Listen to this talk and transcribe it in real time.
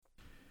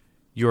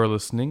You are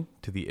listening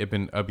to the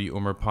Ibn Abi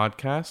Umar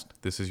podcast.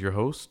 This is your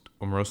host,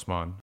 Umar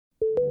Osman.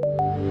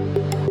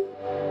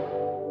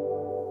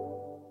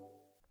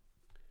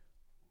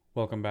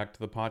 Welcome back to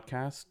the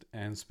podcast,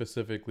 and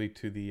specifically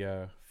to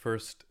the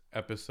first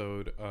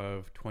episode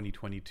of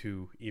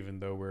 2022. Even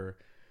though we're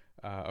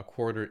a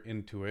quarter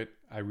into it,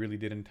 I really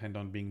did intend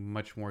on being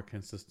much more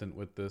consistent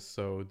with this.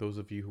 So those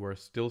of you who are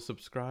still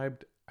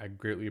subscribed, I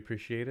greatly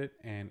appreciate it,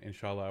 and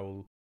inshallah I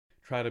will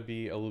try to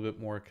be a little bit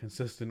more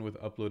consistent with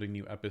uploading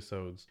new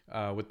episodes.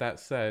 With that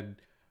said,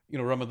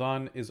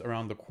 Ramadan is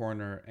around the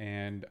corner,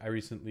 and I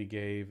recently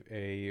gave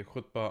a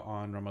khutbah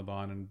on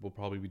Ramadan, and we'll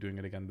probably be doing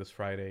it again this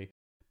Friday.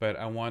 But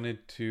I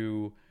wanted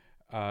to,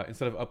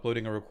 instead of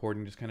uploading a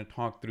recording, just kind of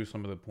talk through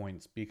some of the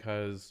points,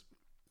 because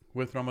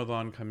with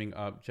Ramadan coming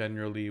up,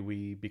 generally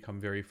we become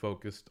very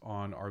focused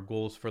on our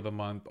goals for the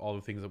month, all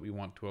the things that we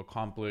want to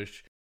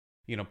accomplish,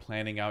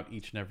 planning out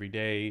each and every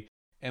day.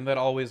 And that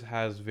always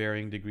has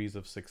varying degrees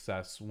of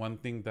success. One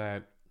thing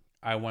that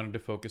I wanted to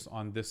focus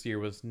on this year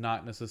was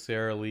not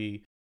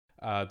necessarily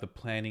the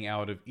planning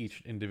out of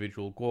each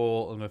individual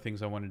goal and the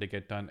things I wanted to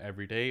get done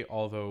every day,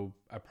 although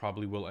I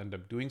probably will end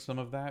up doing some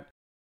of that.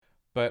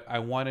 But I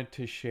wanted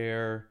to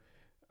share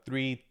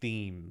 3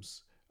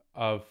 themes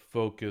of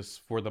focus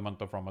for the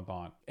month of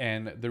Ramadan.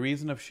 And the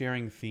reason of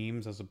sharing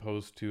themes as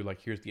opposed to like,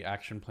 here's the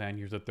action plan,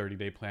 here's a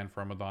 30-day plan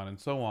for Ramadan and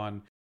so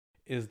on,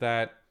 is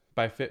that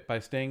by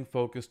staying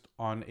focused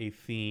on a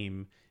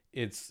theme,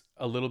 it's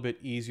a little bit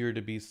easier to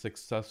be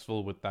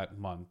successful with that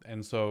month.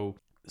 And so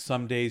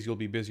some days you'll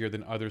be busier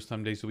than others,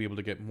 some days you'll be able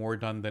to get more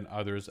done than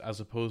others,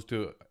 as opposed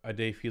to a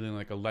day feeling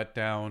like a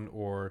letdown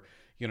or,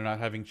 not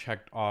having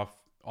checked off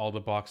all the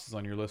boxes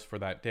on your list for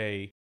that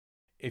day.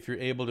 If you're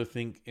able to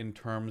think in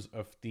terms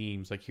of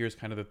themes, like here's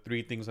kind of the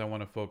 3 things I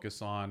want to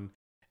focus on,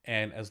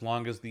 and as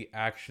long as the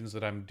actions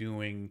that I'm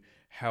doing,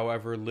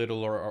 however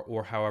little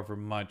or however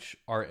much,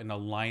 are in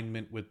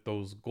alignment with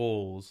those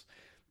goals,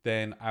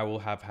 then I will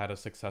have had a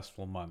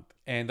successful month.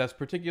 And that's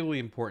particularly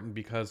important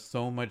because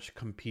so much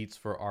competes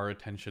for our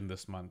attention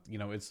this month.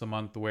 It's the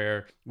month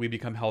where we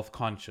become health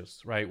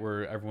conscious, right?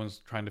 Where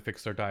everyone's trying to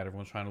fix their diet,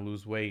 everyone's trying to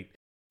lose weight.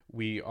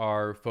 We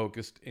are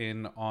focused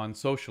in on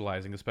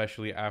socializing,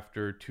 especially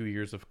after 2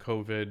 years of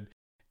COVID.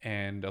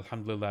 And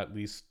alhamdulillah, at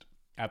least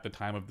at the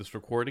time of this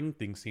recording,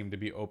 things seem to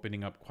be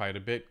opening up quite a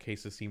bit.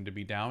 Cases seem to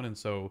be down. And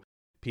so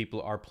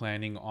people are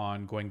planning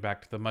on going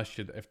back to the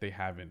masjid if they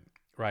haven't,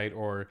 right?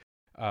 Or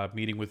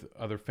meeting with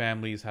other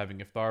families, having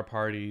iftar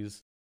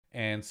parties,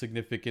 and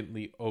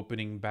significantly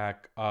opening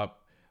back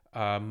up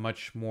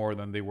much more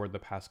than they were the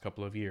past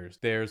couple of years.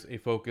 There's a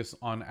focus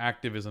on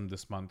activism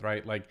this month,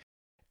 right? Like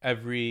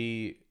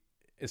every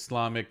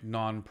Islamic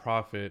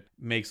non-profit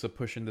makes a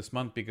push in this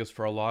month because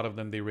for a lot of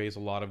them, they raise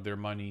a lot of their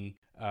money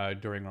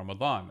during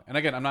Ramadan. And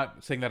again, I'm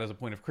not saying that as a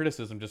point of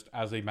criticism, just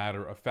as a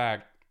matter of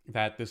fact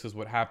that this is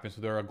what happens.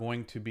 So there are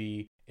going to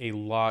be a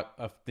lot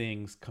of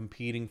things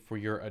competing for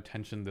your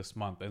attention this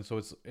month. And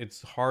so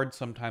it's hard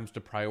sometimes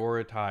to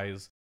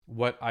prioritize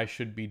what I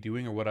should be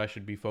doing or what I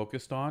should be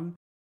focused on,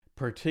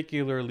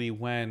 particularly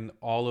when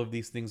all of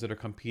these things that are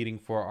competing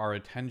for our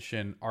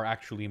attention are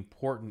actually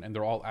important and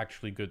they're all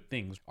actually good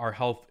things. Our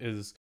health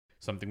is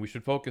something we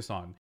should focus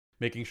on.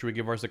 Making sure we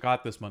give our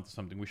zakat this month is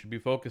something we should be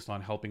focused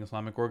on. Helping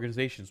Islamic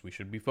organizations, we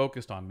should be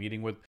focused on.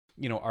 Meeting with,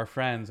 our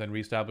friends and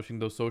reestablishing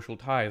those social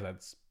ties,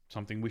 that's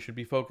something we should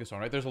be focused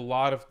on, right? There's a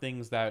lot of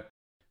things that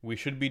we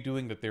should be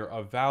doing that they're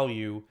of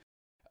value.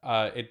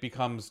 It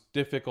becomes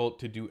difficult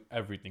to do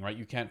everything, right?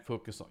 You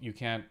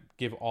can't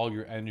give all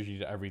your energy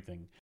to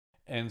everything.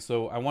 And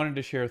so I wanted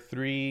to share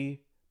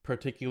 3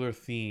 particular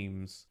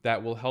themes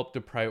that will help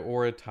to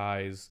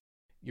prioritize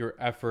your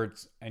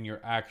efforts and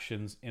your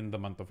actions in the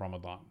month of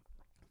Ramadan.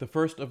 The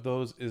first of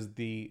those is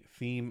the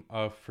theme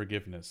of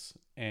forgiveness.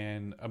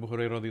 And Abu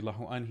Hurairah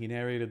radiallahu anh, he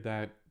narrated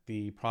that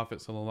the Prophet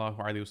sallallahu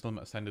alaihi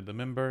wasallam ascended the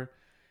minbar,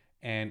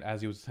 and as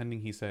he was ascending,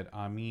 he said,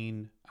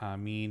 Ameen,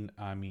 Ameen,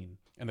 Ameen.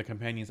 And the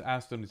companions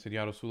asked him, they said,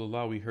 Ya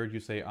Rasulullah, we heard you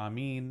say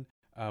Ameen.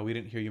 We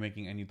didn't hear you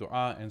making any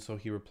dua. And so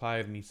he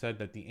replied, and he said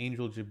that the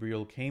angel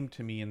Jibreel came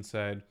to me and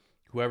said,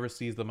 whoever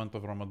sees the month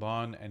of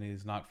Ramadan and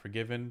is not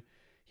forgiven,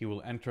 he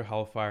will enter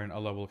hellfire and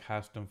Allah will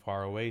cast him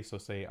far away. So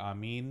say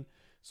Ameen.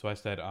 So I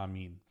said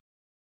Ameen.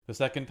 The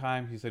second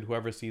time, he said,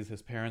 whoever sees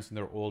his parents in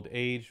their old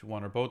age,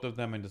 one or both of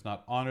them, and does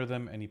not honor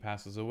them, and he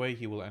passes away,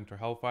 he will enter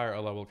hellfire.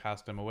 Allah will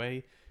cast him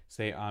away.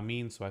 Say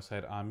Ameen. So I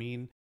said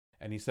Ameen.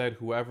 And he said,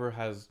 whoever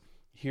has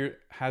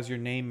your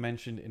name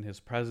mentioned in his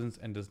presence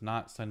and does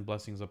not send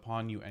blessings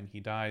upon you, and he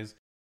dies,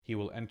 he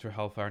will enter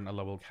hellfire and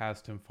Allah will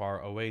cast him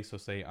far away. So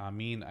say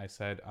Ameen. I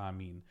said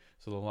Ameen.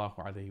 Sallallahu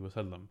alaihi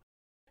wasallam.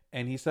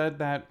 And he said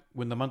that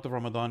when the month of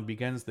Ramadan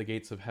begins, the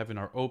gates of heaven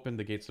are open,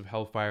 the gates of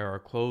hellfire are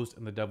closed,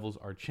 and the devils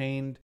are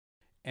chained.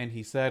 And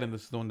he said, and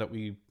this is the one that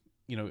we,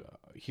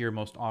 hear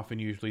most often,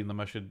 usually in the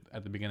masjid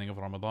at the beginning of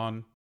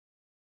Ramadan,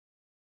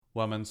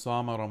 وَمَنْ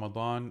صَامَ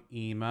رَمَضَانَ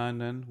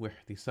إِيمَانًا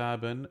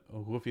وَاحْتِسَابًا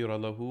غُفِرَ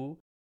لَهُ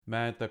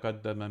مَا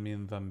تَقَدَّمَ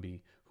مِنْ ذَنْبِهِ.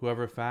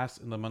 Whoever fasts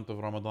in the month of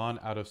Ramadan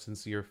out of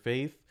sincere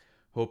faith,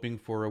 hoping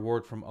for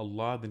reward from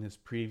Allah, then his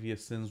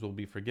previous sins will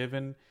be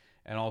forgiven.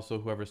 And also,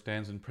 whoever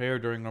stands in prayer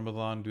during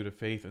Ramadan due to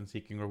faith and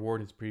seeking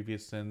reward, his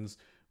previous sins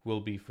will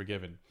be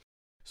forgiven.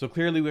 So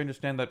clearly, we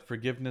understand that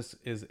forgiveness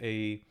is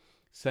a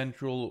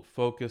central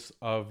focus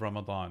of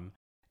Ramadan,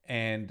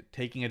 and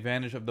taking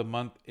advantage of the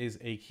month is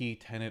a key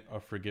tenet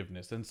of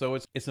forgiveness. And so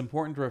it's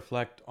important to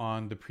reflect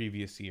on the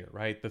previous year,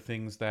 right? The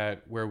things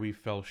that where we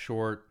fell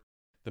short,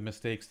 the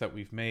mistakes that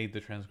we've made, the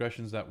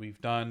transgressions that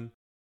we've done,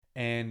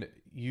 and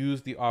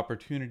use the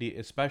opportunity,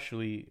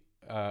 especially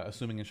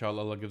assuming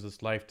inshallah Allah gives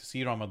us life to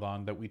see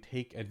Ramadan, that we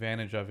take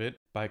advantage of it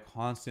by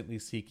constantly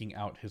seeking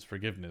out his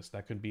forgiveness.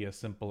 That could be as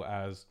simple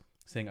as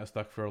saying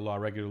astaghfirullah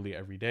regularly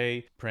every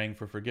day, praying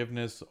for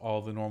forgiveness,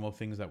 all the normal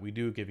things that we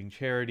do, giving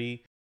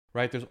charity,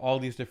 right? There's all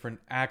these different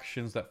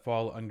actions that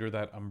fall under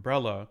that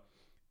umbrella.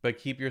 But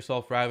keep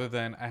yourself, rather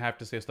than I have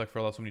to say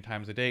astaghfirullah so many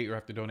times a day or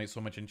have to donate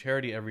so much in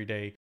charity every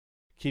day,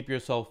 keep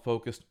yourself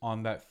focused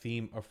on that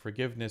theme of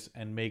forgiveness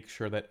and make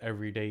sure that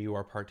every day you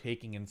are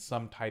partaking in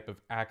some type of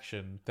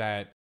action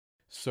that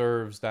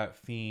serves that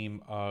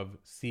theme of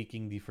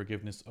seeking the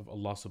forgiveness of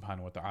Allah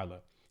subhanahu wa ta'ala.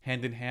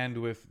 Hand in hand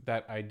with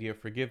that idea of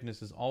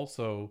forgiveness is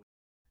also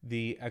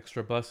the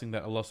extra blessing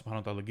that Allah subhanahu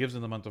wa ta'ala gives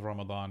in the month of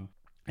Ramadan.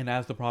 And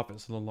as the Prophet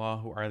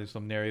sallallahu alaihi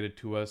wasallam narrated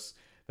to us,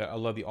 that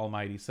Allah the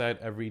Almighty said,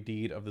 every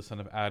deed of the son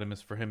of Adam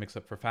is for him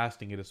except for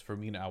fasting. It is for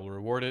me and I will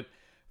reward it.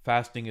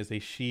 Fasting is a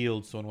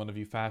shield, so when one of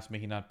you fasts, may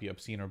he not be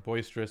obscene or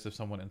boisterous. If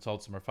someone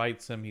insults him or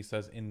fights him, he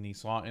says, Inni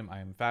sa'im, I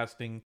am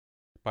fasting.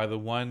 By the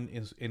one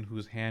in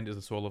whose hand is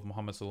the soul of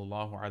Muhammad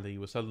sallallahu alaihi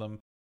wasallam,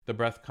 the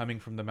breath coming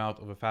from the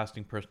mouth of a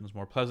fasting person is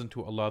more pleasant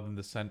to Allah than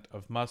the scent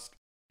of musk.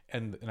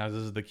 And as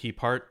this is the key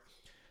part,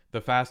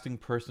 the fasting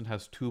person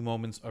has two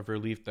moments of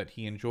relief that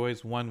he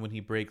enjoys. One, when he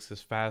breaks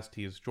his fast,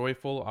 he is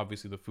joyful,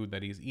 obviously the food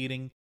that he's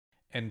eating.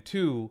 And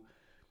two,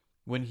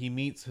 when he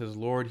meets his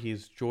Lord, he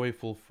is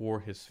joyful for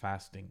his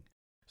fasting.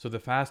 So the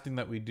fasting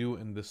that we do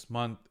in this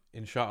month,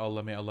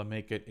 inshallah, may Allah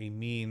make it a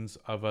means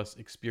of us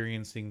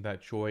experiencing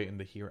that joy in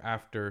the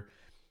hereafter,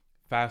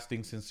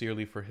 fasting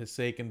sincerely for his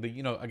sake. And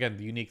again,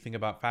 the unique thing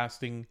about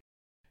fasting,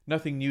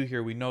 nothing new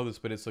here, we know this,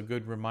 but it's a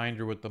good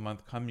reminder with the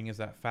month coming, is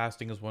that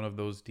fasting is one of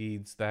those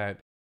deeds that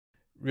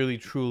really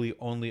truly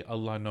only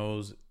Allah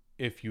knows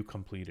if you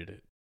completed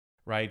it,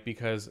 right?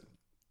 Because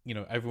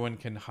everyone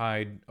can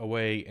hide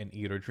away and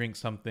eat or drink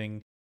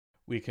something.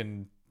 We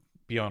can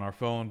be on our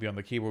phone, be on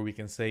the keyboard. We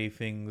can say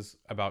things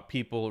about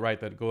people, right,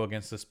 that go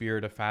against the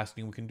spirit of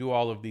fasting. We can do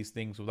all of these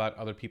things without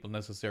other people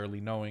necessarily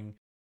knowing.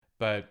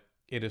 But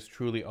it is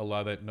truly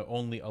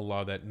only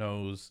Allah that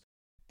knows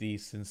the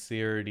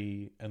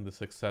sincerity and the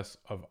success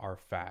of our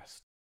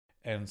fast.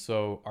 And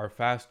so our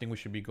fasting, we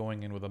should be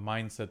going in with a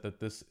mindset that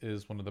this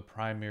is one of the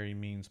primary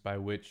means by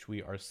which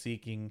we are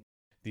seeking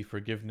the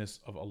forgiveness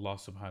of Allah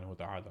subhanahu wa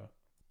ta'ala.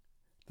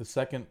 The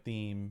second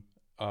theme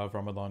of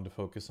Ramadan to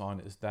focus on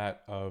is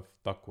that of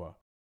taqwa.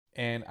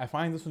 And I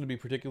find this one to be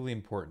particularly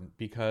important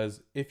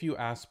because if you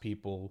ask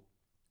people,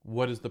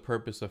 what is the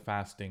purpose of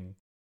fasting?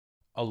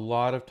 A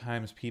lot of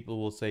times people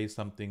will say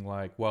something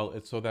like, well,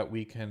 it's so that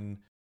we can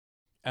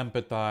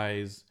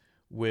empathize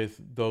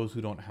with those who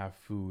don't have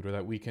food, or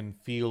that we can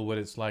feel what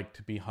it's like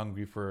to be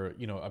hungry for,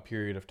 a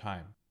period of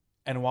time.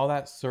 And while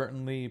that's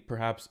certainly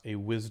perhaps a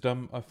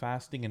wisdom of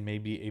fasting and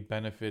maybe a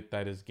benefit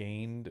that is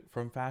gained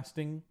from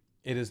fasting,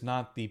 it is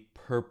not the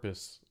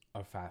purpose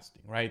of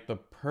fasting, right? The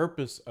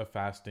purpose of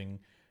fasting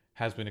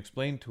has been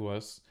explained to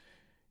us.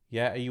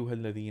 يا أيها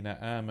الذين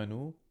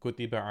آمنوا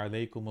كتب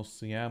عليكم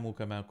الصيام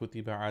كما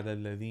كتب على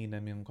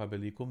الذين من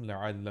قبلكم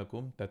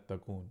لعلكم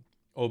تتقون.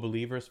 O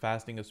believers,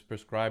 fasting is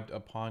prescribed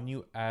upon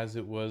you as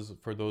it was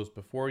for those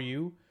before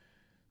you,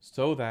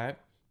 so that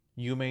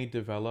you may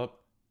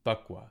develop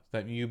taqwa,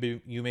 that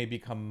you may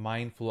become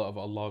mindful of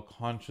Allah,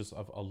 conscious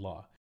of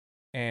Allah.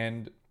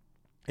 And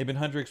Ibn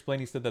Hajar explained,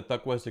 he said that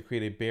taqwa is to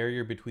create a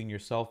barrier between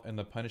yourself and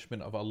the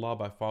punishment of Allah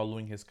by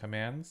following his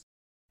commands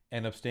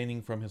and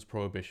abstaining from his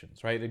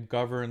prohibitions, right? It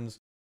governs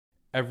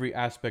every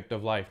aspect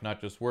of life,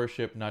 not just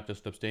worship, not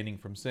just abstaining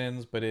from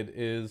sins, but it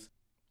is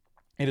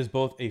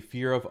both a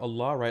fear of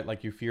Allah, right?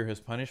 Like you fear his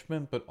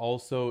punishment, but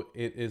also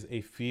it is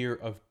a fear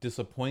of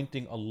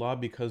disappointing Allah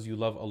because you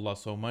love Allah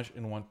so much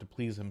and want to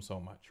please him so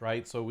much,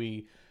 right? So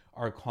we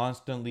are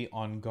constantly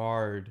on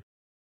guard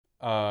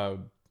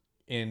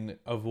in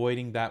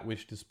avoiding that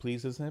which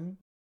displeases him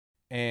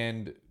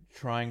and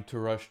trying to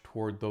rush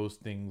toward those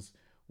things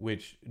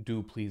which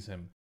do please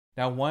him.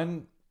 Now,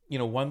 one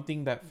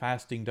thing that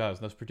fasting does,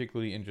 and that's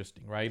particularly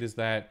interesting, right, is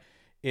that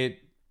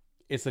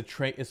it's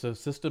a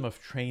system of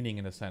training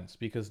in a sense,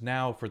 because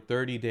now for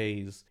 30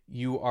 days,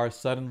 you are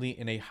suddenly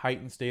in a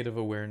heightened state of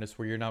awareness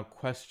where you're now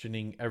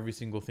questioning every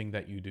single thing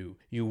that you do.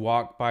 You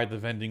walk by the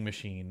vending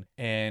machine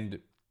and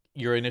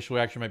your initial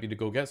reaction might be to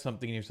go get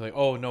something and you're just like,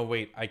 oh no,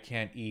 wait, I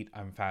can't eat,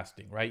 I'm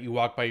fasting, right? You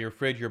walk by your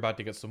fridge, you're about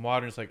to get some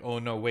water and it's like, oh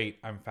no, wait,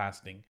 I'm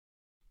fasting.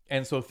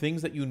 And so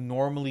things that you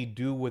normally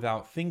do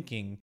without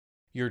thinking,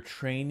 you're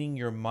training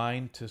your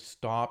mind to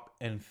stop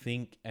and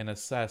think and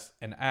assess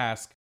and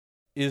ask,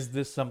 is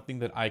this something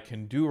that I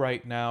can do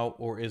right now,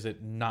 or is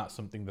it not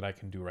something that I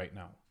can do right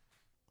now?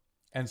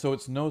 And so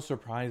it's no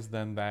surprise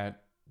then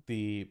that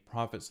the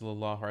Prophet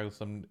sallallahu alaihi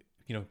wasallam,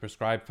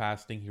 prescribed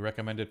fasting. He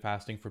recommended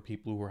fasting for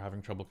people who are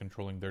having trouble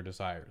controlling their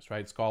desires,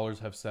 right? Scholars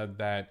have said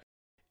that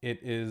it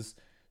is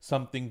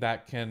something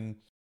that can,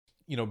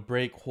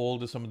 break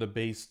hold of some of the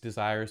base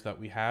desires that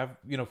we have.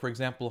 For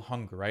example,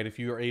 hunger, right? If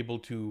you are able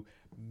to,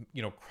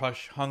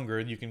 crush hunger,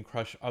 you can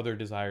crush other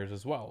desires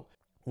as well.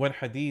 One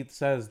hadith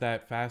says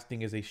that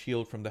fasting is a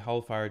shield from the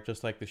hellfire,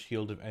 just like the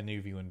shield of any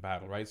of you in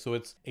battle, right? So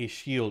it's a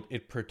shield.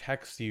 It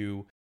protects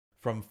you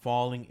from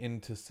falling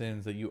into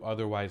sins that you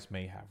otherwise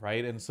may have,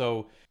 right? And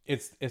so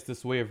it's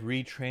this way of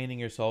retraining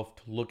yourself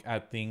to look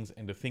at things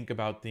and to think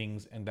about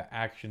things and the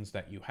actions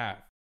that you have.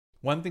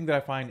 One thing that I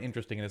find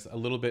interesting, and it's a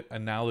little bit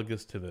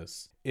analogous to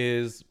this,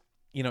 is,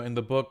 in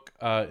the book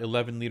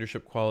 11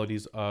 Leadership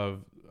Qualities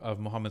of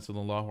Muhammad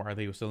sallallahu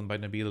alaihi wasallam by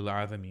Nabil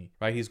al-Azami,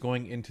 right? He's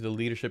going into the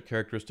leadership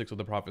characteristics of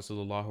the Prophet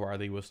sallallahu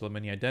alaihi wasallam,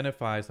 and he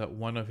identifies that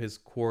one of his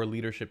core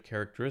leadership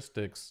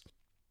characteristics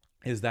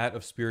is that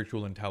of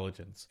spiritual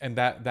intelligence, and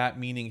that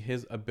meaning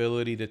his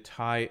ability to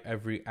tie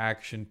every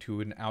action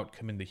to an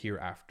outcome in the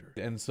hereafter.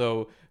 And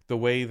so the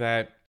way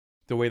that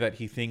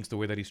he thinks, the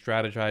way that he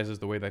strategizes,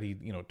 the way that he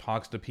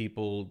talks to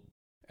people,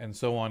 and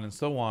so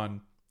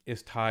on,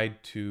 is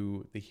tied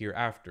to the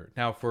hereafter.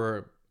 Now,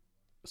 for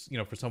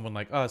someone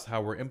like us,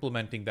 how we're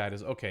implementing that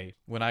is, okay,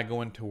 when I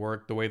go into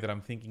work, the way that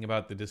I'm thinking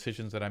about the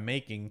decisions that I'm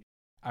making,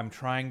 I'm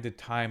trying to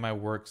tie my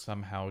work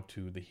somehow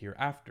to the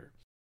hereafter.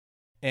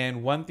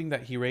 And one thing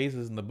that he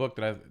raises in the book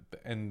that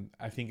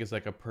I think is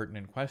like a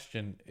pertinent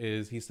question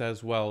is, he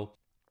says, well,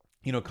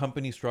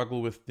 companies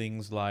struggle with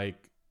things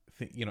like,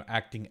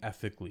 acting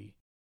ethically,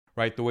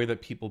 right? The way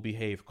that people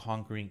behave,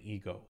 conquering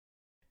ego.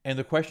 And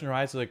the question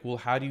arises like, well,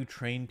 how do you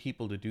train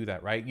people to do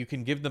that, right? You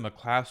can give them a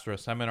class or a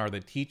seminar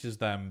that teaches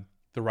them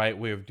the right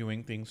way of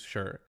doing things,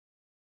 sure.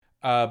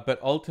 But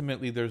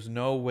ultimately, there's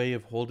no way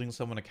of holding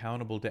someone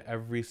accountable to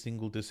every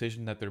single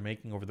decision that they're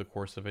making over the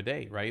course of a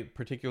day, right?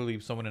 Particularly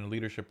someone in a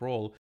leadership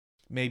role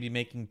may be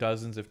making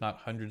dozens, if not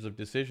hundreds of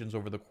decisions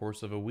over the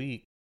course of a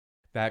week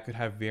that could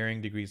have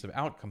varying degrees of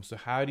outcomes. So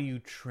how do you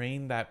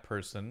train that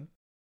person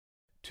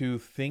to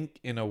think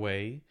in a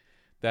way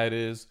that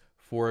is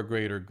for a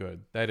greater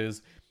good? That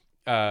is,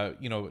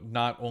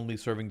 not only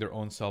serving their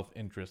own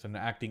self-interest and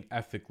acting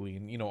ethically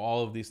and,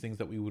 all of these things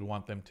that we would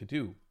want them to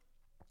do.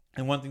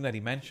 And one thing that he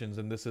mentions,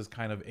 and this is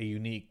kind of a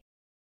unique,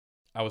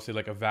 I would say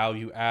like a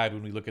value add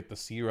when we look at the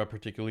seerah,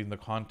 particularly in the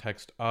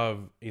context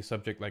of a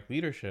subject like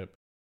leadership,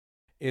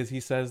 is he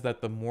says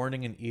that the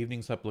morning and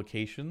evening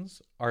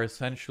supplications are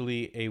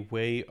essentially a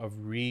way of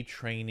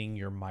retraining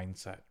your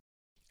mindset.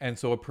 And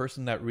so a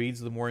person that reads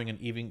the morning and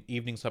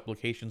evening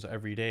supplications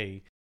every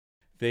day,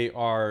 they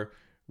are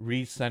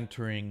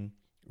recentering,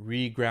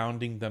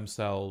 regrounding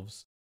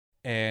themselves,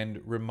 and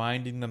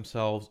reminding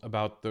themselves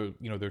about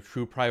their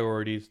true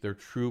priorities, their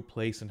true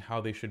place, and how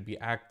they should be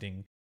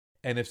acting.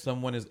 And if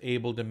someone is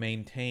able to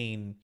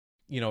maintain,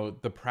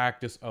 the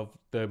practice of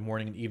the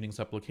morning and evening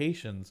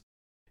supplications,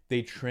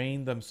 they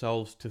train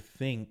themselves to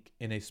think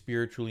in a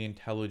spiritually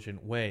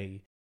intelligent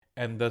way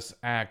and thus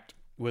act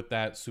with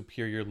that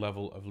superior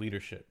level of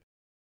leadership.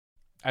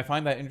 I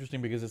find that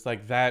interesting because it's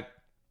like that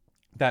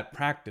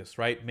practice,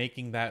 right?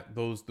 Making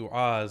those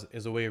du'as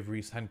is a way of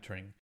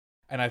recentering.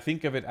 And I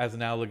think of it as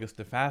analogous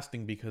to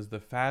fasting because the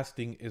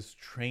fasting is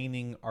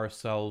training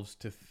ourselves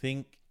to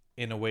think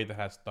in a way that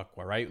has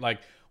taqwa, right?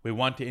 Like we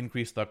want to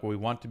increase taqwa, we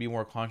want to be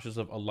more conscious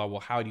of Allah. Well,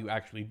 how do you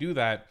actually do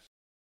that?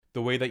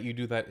 The way that you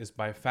do that is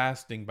by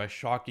fasting, by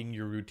shocking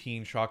your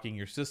routine, shocking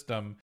your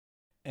system,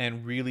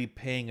 and really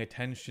paying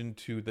attention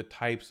to the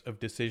types of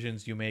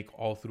decisions you make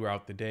all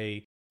throughout the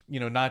day.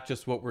 Not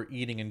just what we're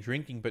eating and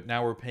drinking, but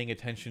now we're paying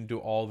attention to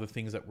all the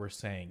things that we're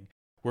saying.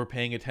 We're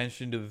paying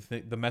attention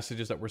to the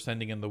messages that we're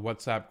sending in the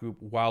WhatsApp group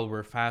while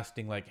we're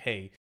fasting. Like,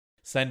 hey,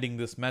 sending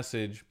this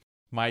message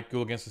might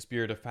go against the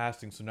spirit of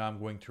fasting, so now I'm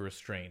going to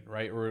restrain,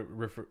 right? Or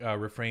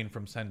refrain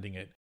from sending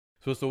it.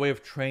 So it's a way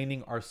of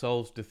training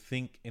ourselves to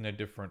think in a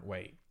different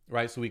way,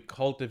 right? So we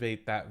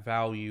cultivate that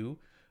value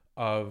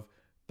of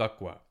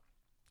taqwa.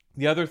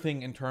 The other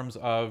thing in terms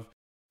of,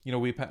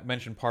 we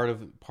mentioned part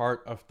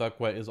of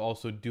taqwa is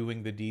also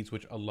doing the deeds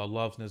which Allah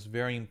loves, and it's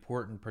very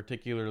important,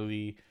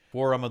 particularly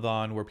for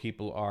Ramadan, where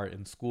people are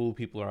in school,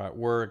 people are at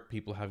work,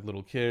 people have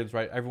little kids,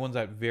 right? Everyone's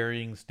at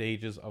varying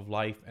stages of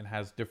life and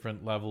has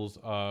different levels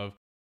of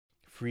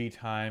free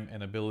time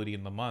and ability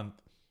in the month.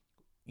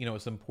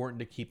 It's important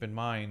to keep in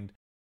mind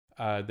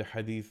the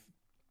hadith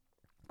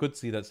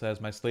Qudsi that says,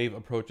 "My slave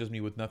approaches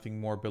me with nothing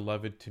more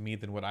beloved to me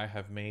than what I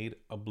have made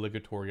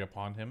obligatory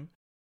upon him.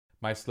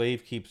 My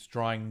slave keeps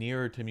drawing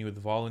nearer to me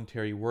with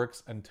voluntary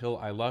works until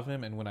I love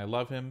him, and when I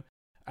love him,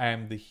 I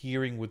am the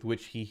hearing with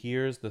which he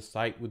hears, the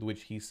sight with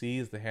which he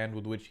sees, the hand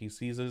with which he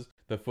seizes,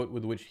 the foot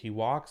with which he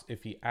walks.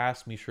 If he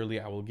asks me, surely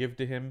I will give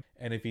to him,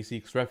 and if he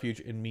seeks refuge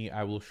in me,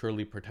 I will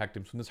surely protect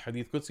him." So in this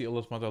hadith Qudsi,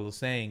 Allah subhanahu wa ta'ala is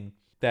saying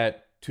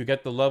that to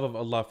get the love of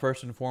Allah,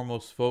 first and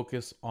foremost,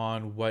 focus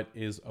on what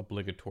is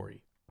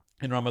obligatory.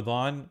 In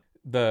Ramadan,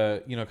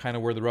 the kind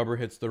of where the rubber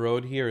hits the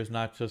road here is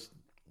not just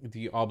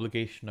the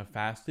obligation of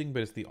fasting,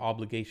 but it's the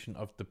obligation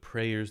of the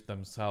prayers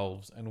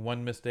themselves. And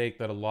one mistake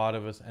that a lot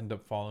of us end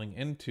up falling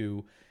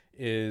into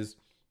is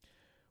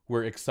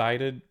we're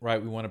excited,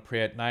 right? We want to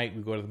pray at night.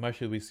 We go to the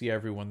masjid, we see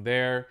everyone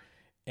there,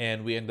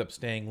 and we end up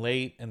staying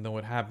late. And then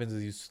what happens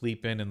is you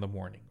sleep in the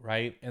morning,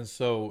 right? And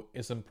so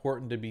it's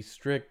important to be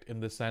strict in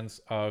the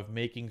sense of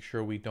making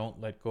sure we don't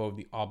let go of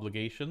the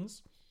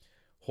obligations,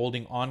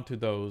 holding on to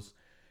those.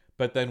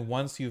 But then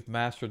once you've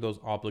mastered those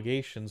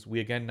obligations, we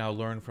again now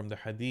learn from the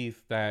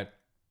hadith that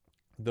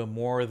the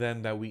more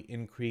then that we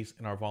increase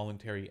in our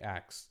voluntary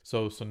acts,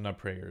 so sunnah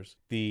prayers,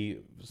 the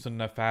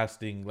sunnah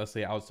fasting, let's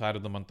say outside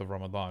of the month of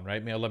Ramadan,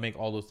 right? May Allah make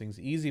all those things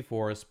easy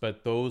for us,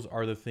 but those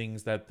are the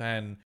things that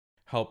then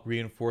help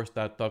reinforce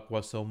that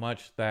taqwa so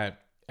much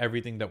that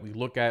everything that we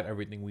look at,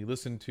 everything we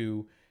listen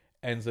to,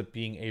 ends up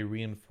being a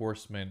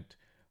reinforcement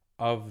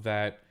of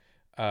that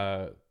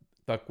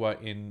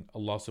taqwa in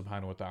Allah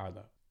subhanahu wa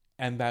ta'ala.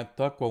 And that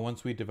taqwa,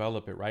 once we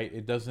develop it, right,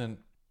 it doesn't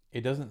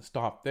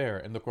stop there.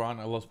 In the Quran,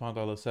 Allah subhanahu wa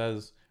ta'ala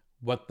says,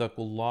 وَاتَّقُوا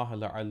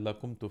اللَّهَ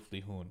لَعَلَّكُمْ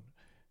تُفْلِحُونَ.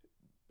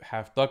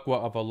 Have taqwa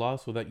of Allah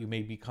so that you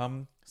may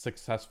become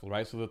successful,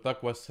 right? So the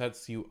taqwa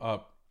sets you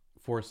up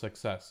for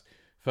success.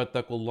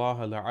 فَاتَّقُوا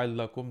اللَّهَ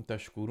لَعَلَّكُمْ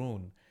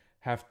تَشْكُرُونَ.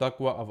 Have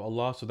taqwa of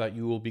Allah so that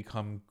you will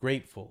become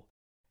grateful.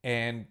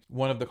 And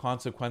one of the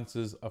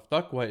consequences of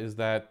taqwa is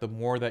that the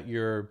more that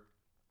you're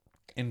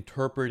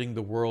interpreting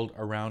the world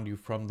around you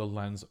from the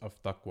lens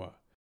of taqwa,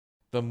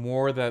 the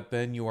more that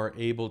then you are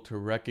able to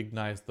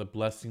recognize the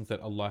blessings that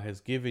Allah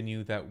has given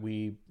you that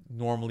we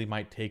normally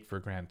might take for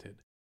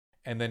granted.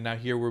 And then now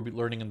here we're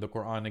learning in the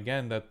Quran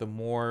again that the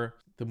more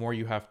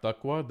you have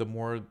taqwa, the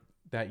more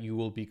that you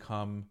will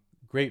become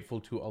grateful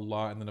to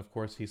Allah. And then of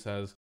course he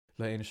says,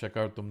 لَإِن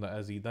شَكَرْتُمْ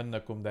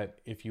لَأَزِيدَنَّكُمْ, that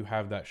if you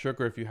have that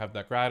shukr, if you have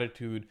that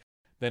gratitude,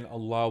 then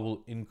Allah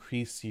will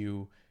increase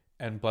you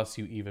and bless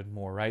you even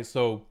more, right?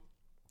 So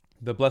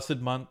the blessed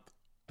month,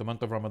 the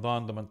month of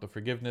Ramadan, the month of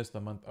forgiveness, the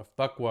month of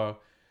taqwa,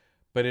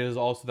 but it is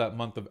also that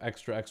month of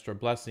extra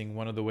blessing.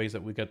 One of the ways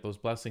that we get those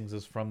blessings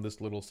is from this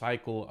little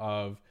cycle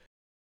of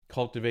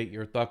cultivate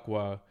your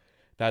taqwa.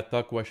 That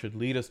taqwa should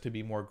lead us to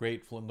be more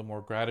grateful, and the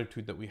more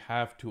gratitude that we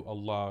have to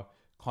Allah,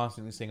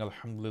 constantly saying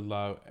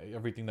Alhamdulillah,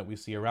 everything that we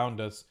see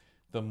around us,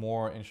 the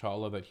more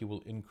inshallah that He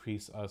will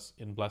increase us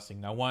in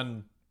blessing. Now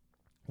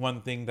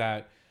one thing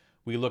that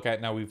we look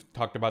at now, we've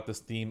talked about this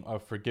theme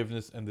of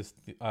forgiveness and this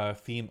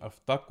theme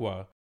of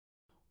taqwa.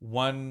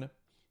 One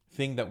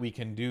thing that we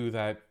can do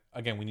that,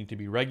 again, we need to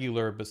be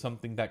regular, but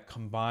something that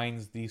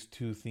combines these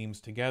two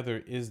themes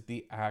together is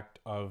the act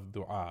of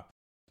dua.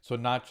 So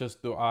not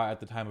just dua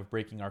at the time of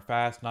breaking our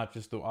fast, not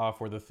just dua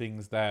for the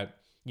things that,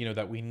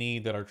 that we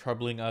need, that are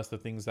troubling us, the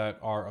things that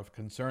are of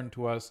concern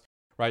to us,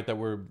 right, that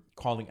we're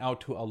calling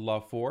out to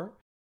Allah for,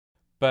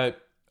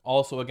 but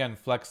also, again,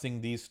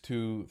 flexing these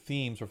two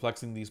themes or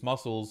flexing these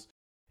muscles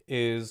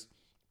is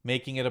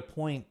making it a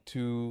point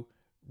to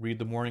read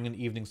the morning and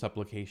evening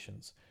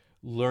supplications,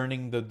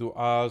 learning the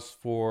du'as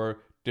for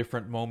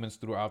different moments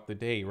throughout the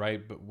day,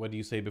 right? But what do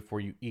you say before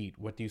you eat?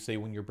 What do you say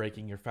when you're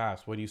breaking your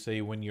fast? What do you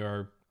say when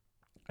you're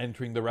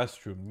entering the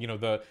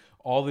restroom?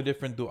 All the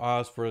different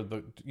du'as for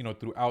the,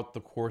 throughout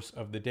the course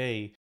of the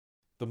day.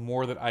 The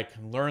more that I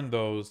can learn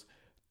those,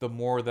 the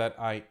more that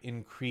I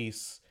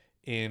increase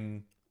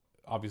in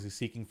obviously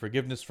seeking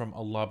forgiveness from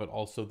Allah, but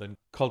also then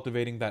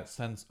cultivating that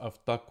sense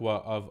of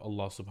taqwa of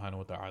Allah subhanahu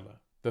wa ta'ala.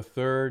 The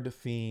third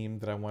theme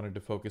that I wanted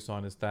to focus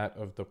on is that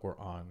of the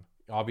Quran.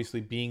 Obviously,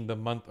 being the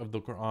month of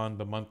the Quran,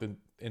 the month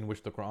in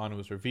which the Quran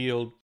was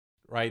revealed,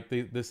 right?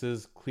 This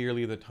is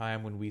clearly the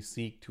time when we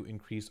seek to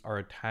increase our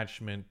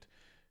attachment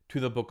to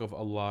the book of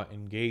Allah,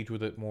 engage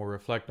with it more,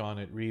 reflect on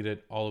it, read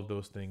it, all of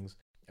those things.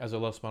 As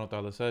Allah subhanahu wa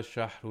ta'ala says,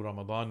 شَهْرُ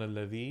رَمَضَانَ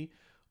الَّذِي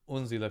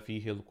أُنزِلَ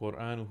فِيهِ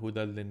الْقُرْآنُ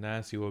هُدًى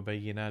لِلنَّاسِ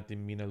وَبَيِّنَاتٍ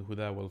مِّنَ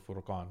الْهُدَى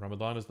وَالْفُرْقَانِ.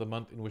 Ramadan is the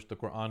month in which the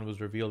Quran was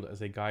revealed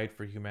as a guide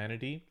for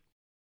humanity,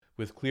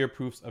 with clear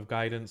proofs of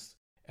guidance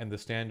and the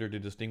standard to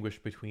distinguish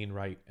between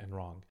right and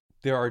wrong.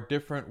 There are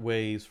different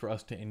ways for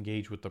us to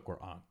engage with the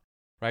Quran,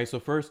 right? So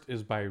first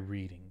is by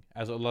reading.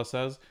 As Allah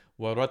says,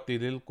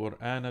 وَرَتِّلِ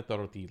الْقُرْآنَ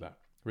تَرْتِيلًا.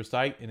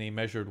 Recite in a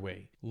measured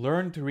way.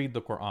 Learn to read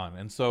the Quran.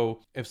 And so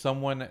if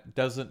someone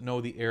doesn't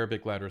know the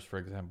Arabic letters, for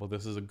example,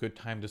 this is a good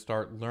time to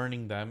start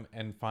learning them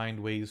and find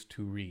ways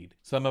to read.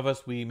 Some of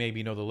us, we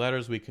maybe know the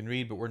letters, we can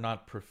read, but we're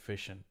not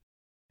proficient.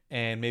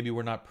 And maybe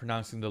we're not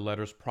pronouncing the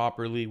letters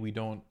properly. We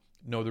don't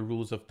know the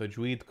rules of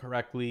tajweed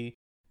correctly.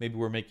 Maybe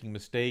we're making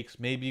mistakes.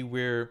 Maybe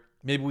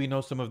we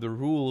know some of the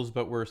rules,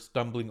 but we're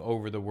stumbling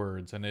over the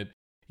words. And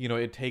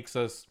it takes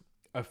us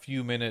a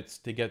few minutes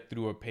to get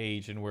through a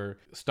page, and we're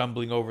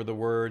stumbling over the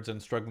words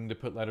and struggling to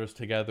put letters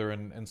together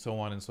and so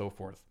on and so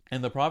forth.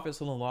 And the Prophet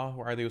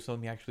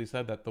ﷺ actually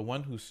said that the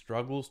one who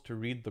struggles to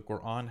read the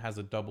Quran has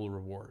a double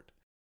reward,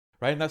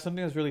 right? And that's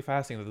something that's really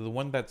fascinating, that the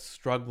one that's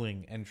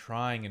struggling and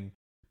trying and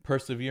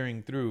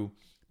persevering through,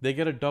 they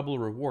get a double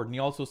reward. And he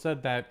also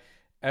said that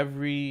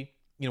every,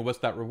 what's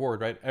that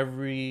reward, right?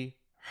 Every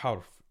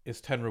harf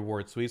is 10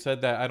 rewards. So he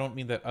said that I don't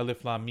mean that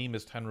alif lam mim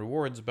is 10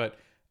 rewards, but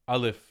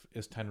alif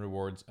is 10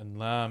 rewards, and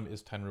lam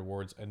is 10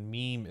 rewards, and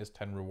meme is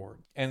 10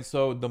 rewards. And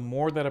so the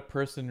more that a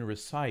person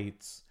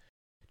recites,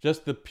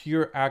 just the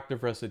pure act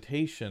of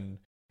recitation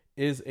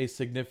is a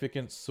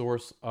significant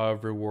source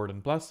of reward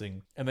and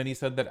blessing. And then he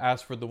said that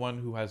as for the one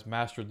who has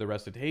mastered the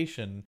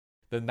recitation,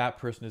 then that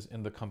person is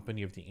in the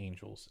company of the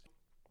angels.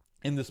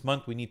 In this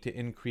month, we need to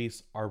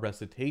increase our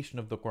recitation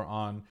of the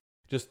Quran,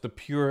 just the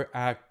pure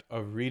act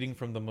of reading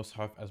from the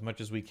Mus'haf as much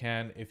as we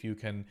can. If you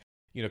can,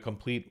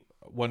 complete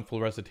one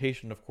full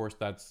recitation, of course,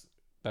 that's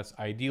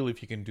ideal.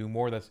 If you can do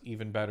more, that's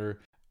even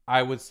better.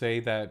 I would say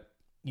that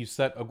you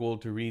set a goal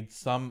to read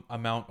some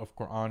amount of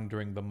Quran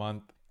during the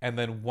month, and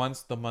then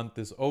once the month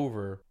is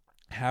over,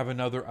 have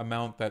another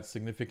amount that's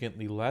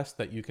significantly less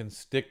that you can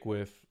stick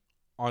with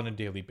on a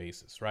daily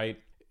basis, right?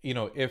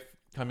 If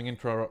coming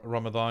into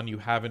Ramadan you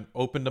haven't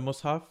opened a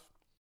Mus'haf,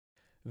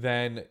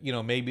 then,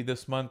 maybe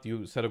this month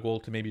you set a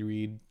goal to maybe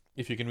read,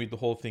 if you can read the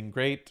whole thing,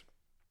 great.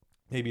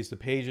 Maybe it's a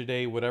page a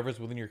day, whatever's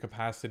within your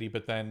capacity.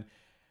 But then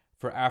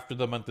for after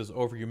the month is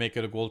over, you make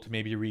it a goal to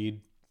maybe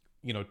read,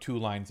 2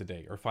 lines a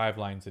day or 5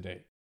 lines a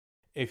day.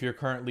 If you're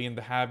currently in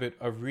the habit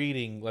of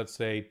reading, let's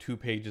say 2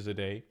 pages a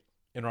day,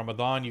 in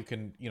Ramadan, you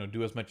can,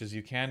 do as much as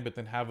you can, but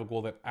then have a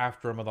goal that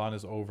after Ramadan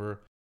is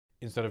over,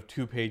 instead of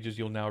 2 pages,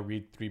 you'll now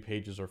read 3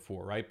 pages or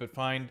 4, right? But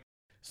find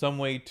some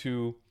way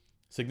to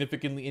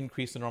significantly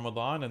increase in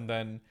Ramadan, and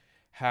then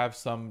have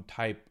some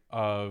type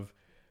of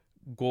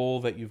goal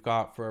that you've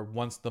got for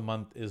once the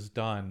month is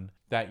done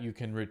that you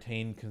can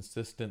retain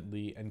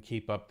consistently and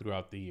keep up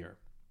throughout the year.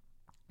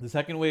 The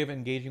second way of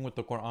engaging with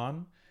the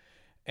Quran,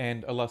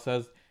 and Allah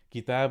says,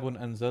 كِتَابٌ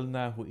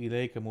أَنزَلْنَاهُ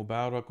إِلَيْكَ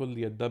مُبَارَكٌ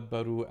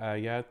لِيَدَّبَّرُوا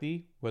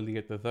آيَاتِهِ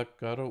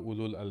وَلِيَتَذَكَّرَ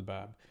أُولُو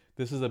الْأَلْبَابِ.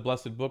 This is a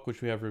blessed book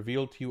which we have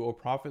revealed to you, O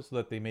Prophet, so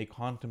that they may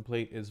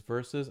contemplate its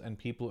verses and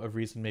people of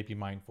reason may be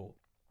mindful.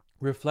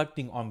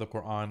 Reflecting on the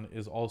Quran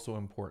is also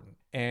important.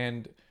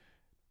 And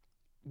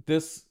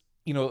this,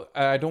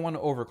 I don't want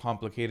to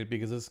overcomplicate it,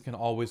 because this can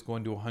always go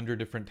into 100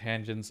 different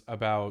tangents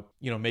about,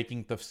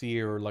 making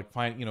tafsir,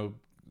 or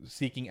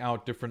seeking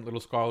out different little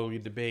scholarly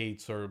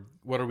debates, or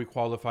what are we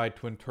qualified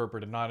to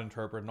interpret and not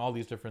interpret, and all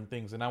these different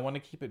things. And I want to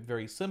keep it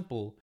very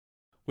simple,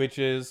 which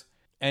is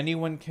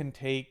anyone can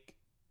take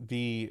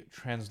the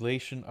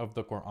translation of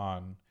the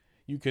Quran.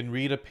 You can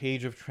read a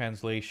page of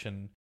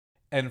translation,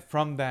 and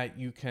from that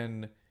you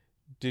can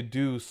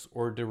deduce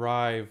or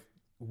derive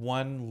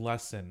one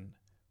lesson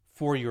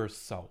for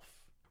yourself,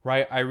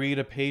 right? I read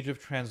a page of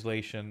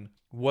translation.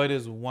 What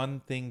is one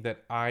thing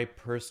that I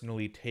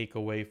personally take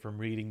away from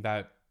reading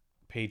that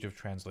page of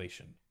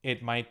translation?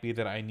 It might be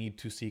that I need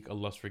to seek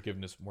Allah's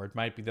forgiveness more. It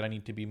might be that I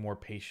need to be more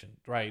patient,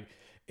 right?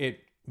 It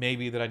may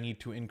be that I need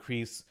to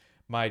increase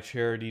my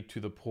charity to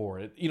the poor.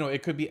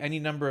 It could be any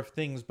number of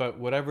things, but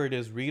whatever it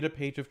is, read a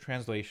page of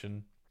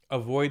translation.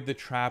 Avoid the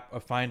trap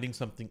of finding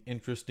something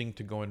interesting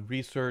to go and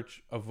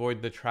research.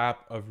 Avoid the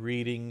trap of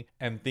reading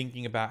and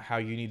thinking about how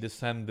you need to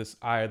send this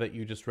ayah that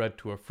you just read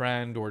to a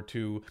friend, or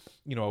to,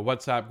 a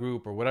WhatsApp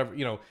group or whatever.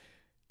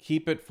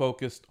 Keep it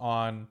focused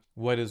on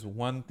what is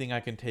one thing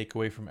I can take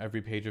away from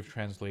every page of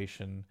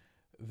translation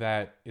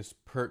that is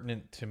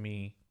pertinent to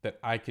me, that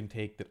I can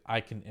take, that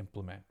I can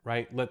implement,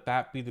 right? Let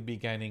that be the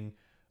beginning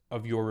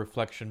of your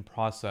reflection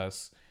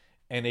process,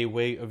 and a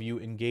way of you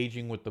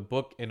engaging with the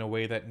book in a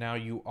way that now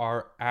you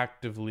are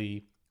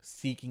actively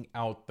seeking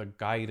out the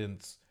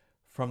guidance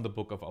from the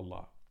book of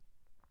Allah.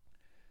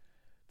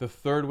 The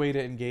third way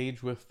to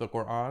engage with the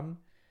Quran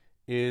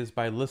is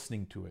by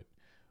listening to it.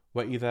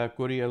 وَإِذَا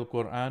قُرِئَ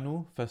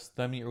الْقُرْآنُ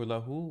فَاسْتَمِعُوا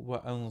لَهُ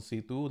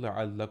وَأَنصِتُوا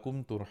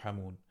لَعَلَّكُمْ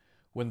تُرْحَمُونَ.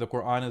 When the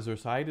Quran is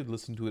recited,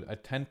 listen to it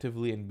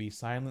attentively and be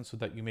silent so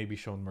that you may be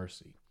shown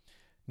mercy.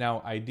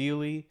 Now,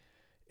 ideally,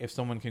 if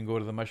someone can go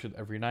to the masjid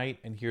every night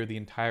and hear the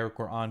entire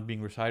Quran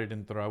being recited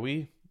in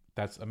Taraweeh,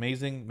 that's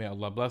amazing. May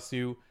Allah bless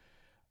you.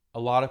 A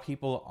lot of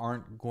people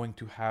aren't going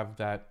to have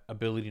that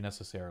ability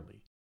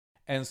necessarily.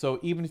 And so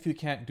even if you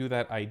can't do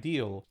that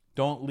ideal,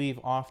 don't leave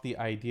off the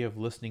idea of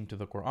listening to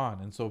the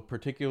Quran. And so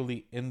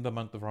particularly in the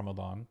month of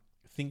Ramadan,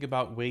 think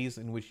about ways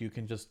in which you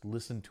can just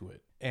listen to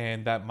it.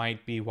 And that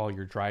might be while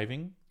you're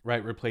driving,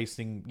 right?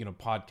 Replacing,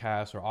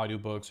 podcasts or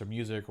audiobooks or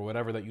music or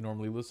whatever that you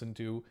normally listen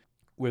to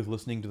with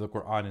listening to the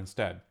Quran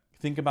instead.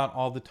 Think about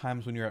all the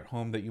times when you're at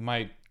home that you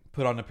might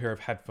put on a pair of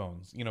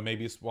headphones.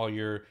 Maybe it's while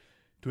you're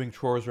doing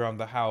chores around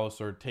the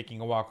house or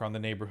taking a walk around the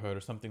neighborhood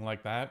or something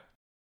like that.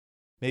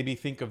 Maybe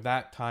think of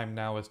that time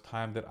now as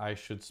time that I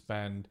should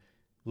spend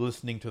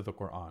listening to the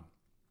Quran.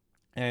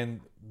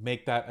 And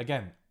make that,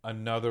 again,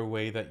 another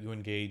way that you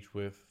engage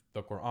with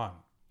the Quran.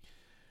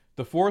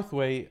 The fourth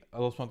way,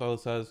 Allah subhanahu wa ta'ala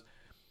says,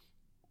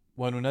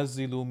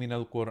 وَنُنَزِّلُ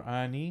مِنَ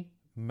الْقُرْآنِ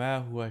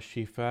مَا هُوَ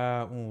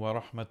شِفَاءٌ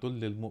وَرَحْمَةٌ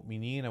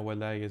لِلْمُؤْمِنِينَ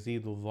وَلَا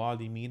يَزِيدُ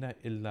الظَّالِمِينَ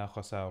إِلَّا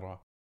خَسَارًا.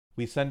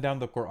 We send down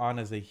the Quran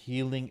as a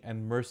healing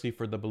and mercy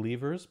for the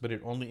believers, but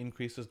it only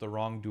increases the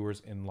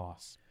wrongdoers in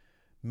loss.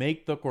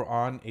 Make the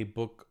Quran a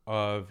book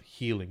of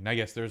healing. Now,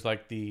 yes, there's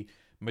like the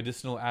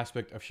medicinal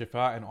aspect of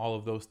shifa and all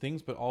of those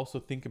things, but also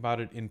think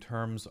about it in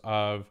terms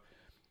of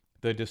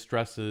the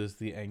distresses,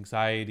 the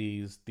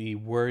anxieties, the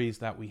worries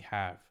that we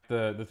have,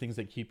 the things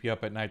that keep you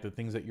up at night, the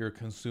things that you're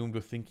consumed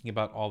with thinking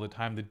about all the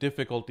time, the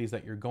difficulties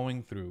that you're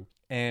going through,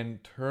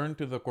 and turn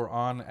to the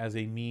Quran as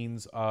a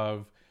means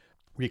of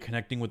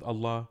reconnecting with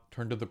Allah.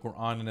 Turn to the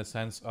Quran in a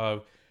sense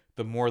of,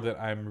 the more that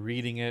I'm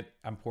reading it,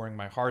 I'm pouring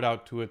my heart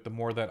out to it, the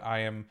more that I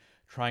am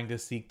trying to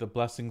seek the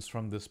blessings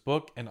from this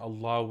book, and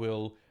Allah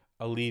will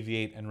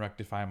alleviate and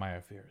rectify my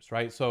affairs,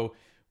 right? So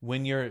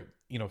when you're,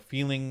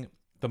 feeling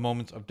the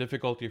moments of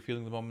difficulty, you're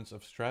feeling the moments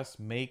of stress,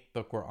 make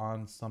the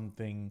Quran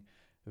something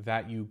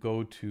that you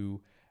go to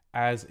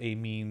as a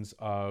means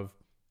of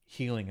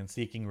healing and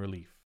seeking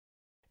relief.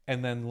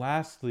 And then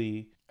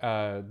lastly,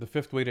 the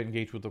fifth way to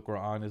engage with the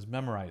Quran is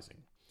memorizing.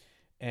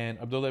 And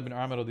Abdullah ibn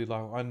Amr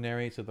radiallahu anh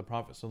narrates that the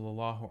Prophet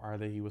sallallahu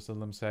alaihi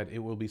wasallam said, "It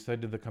will be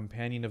said to the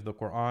companion of the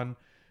Quran,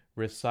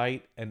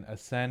 recite and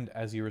ascend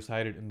as you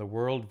recite it in the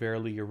world.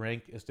 Verily, your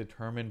rank is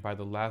determined by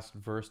the last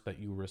verse that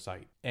you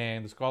recite."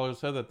 And the scholars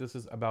said that this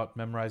is about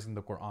memorizing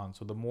the Quran.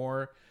 So the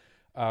more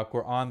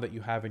Quran that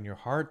you have in your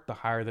heart, the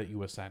higher that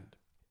you ascend.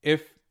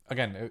 If,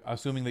 again,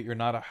 assuming that you're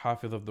not a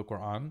hafiz of the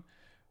Quran,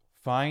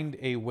 find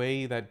a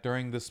way that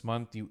during this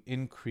month you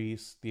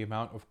increase the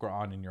amount of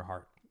Quran in your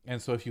heart. And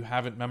so if you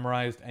haven't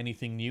memorized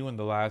anything new in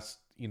the last,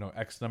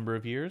 X number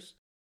of years,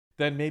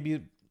 then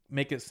maybe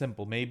make it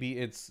simple. Maybe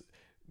it's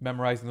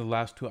memorizing the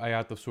last 2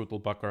 ayat of Surah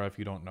Al-Baqarah if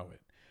you don't know it,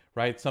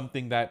 right?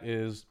 Something that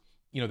is,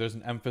 there's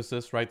an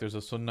emphasis, right? There's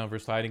a sunnah of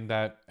reciting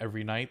that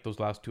every night, those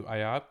last 2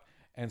 ayat.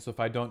 And so if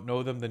I don't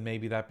know them, then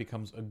maybe that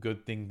becomes a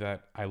good thing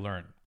that I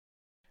learn.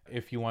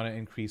 If you want to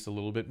increase a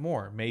little bit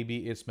more,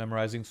 maybe it's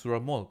memorizing Surah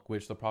Mulk,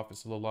 which the Prophet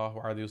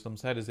ﷺ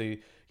said is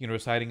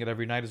reciting it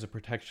every night is a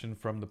protection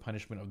from the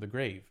punishment of the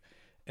grave.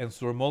 And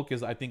Surah Mulk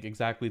is, I think,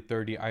 exactly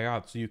 30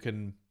 ayat. So you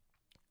can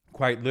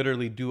quite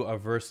literally do a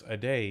verse a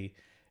day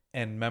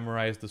and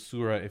memorize the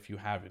surah if you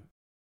haven't.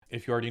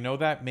 If you already know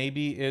that,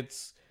 maybe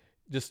it's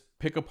just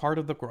pick a part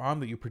of the Quran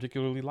that you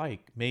particularly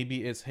like.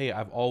 Maybe it's, hey,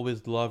 I've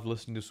always loved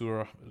listening to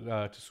Surah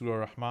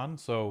Rahman,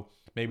 so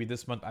maybe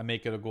this month I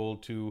make it a goal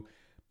to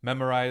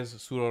memorize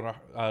Surah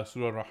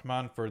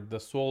Rahman for the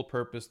sole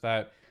purpose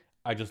that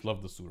I just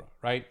love the surah,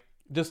 right?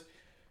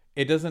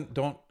 It doesn't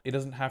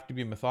have to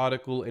be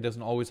methodical. It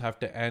doesn't always have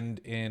to end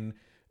in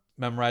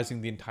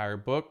memorizing the entire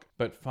book,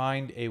 but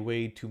find a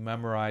way to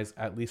memorize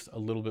at least a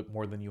little bit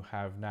more than you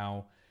have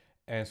now.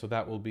 And so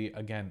that will be,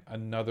 again,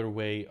 another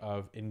way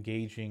of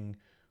engaging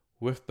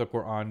with the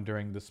Quran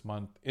during this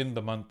month, in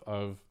the month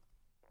of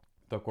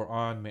the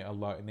Quran. May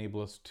Allah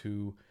enable us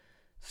to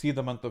see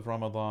the month of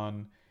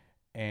Ramadan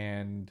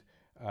and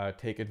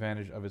take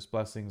advantage of His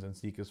blessings and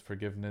seek His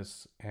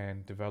forgiveness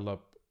and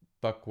develop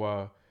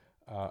taqwa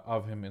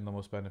of Him in the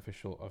most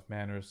beneficial of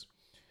manners.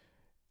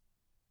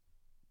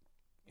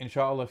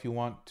 Inshallah, if you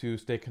want to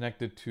stay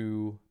connected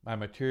to my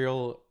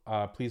material,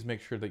 please make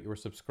sure that you are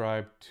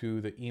subscribed to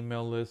the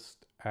email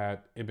list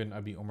at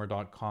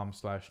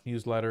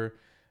ibnabiumar.com/newsletter.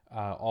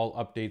 All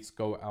updates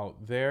go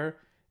out there.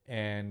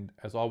 And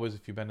as always,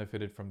 if you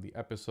benefited from the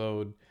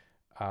episode,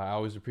 I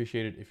always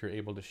appreciate it if you're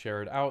able to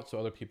share it out so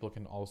other people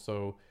can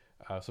also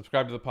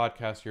subscribe to the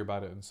podcast, hear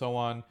about it, and so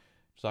on.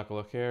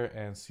 Jazakallah khair,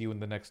 and see you in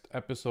the next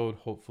episode,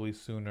 hopefully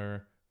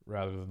sooner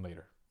rather than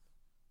later.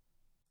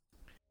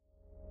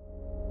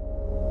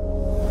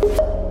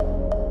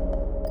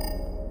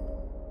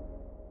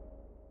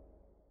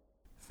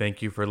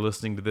 Thank you for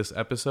listening to this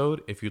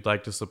episode. If you'd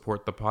like to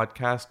support the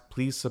podcast,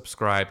 please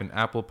subscribe in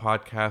Apple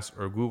Podcasts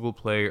or Google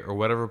Play or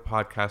whatever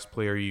podcast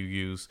player you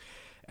use.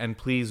 And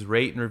please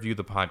rate and review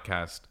the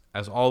podcast.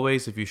 As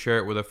always, if you share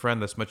it with a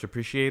friend, that's much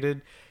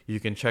appreciated. You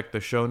can check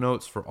the show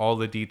notes for all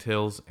the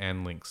details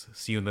and links.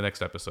 See you in the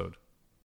next episode.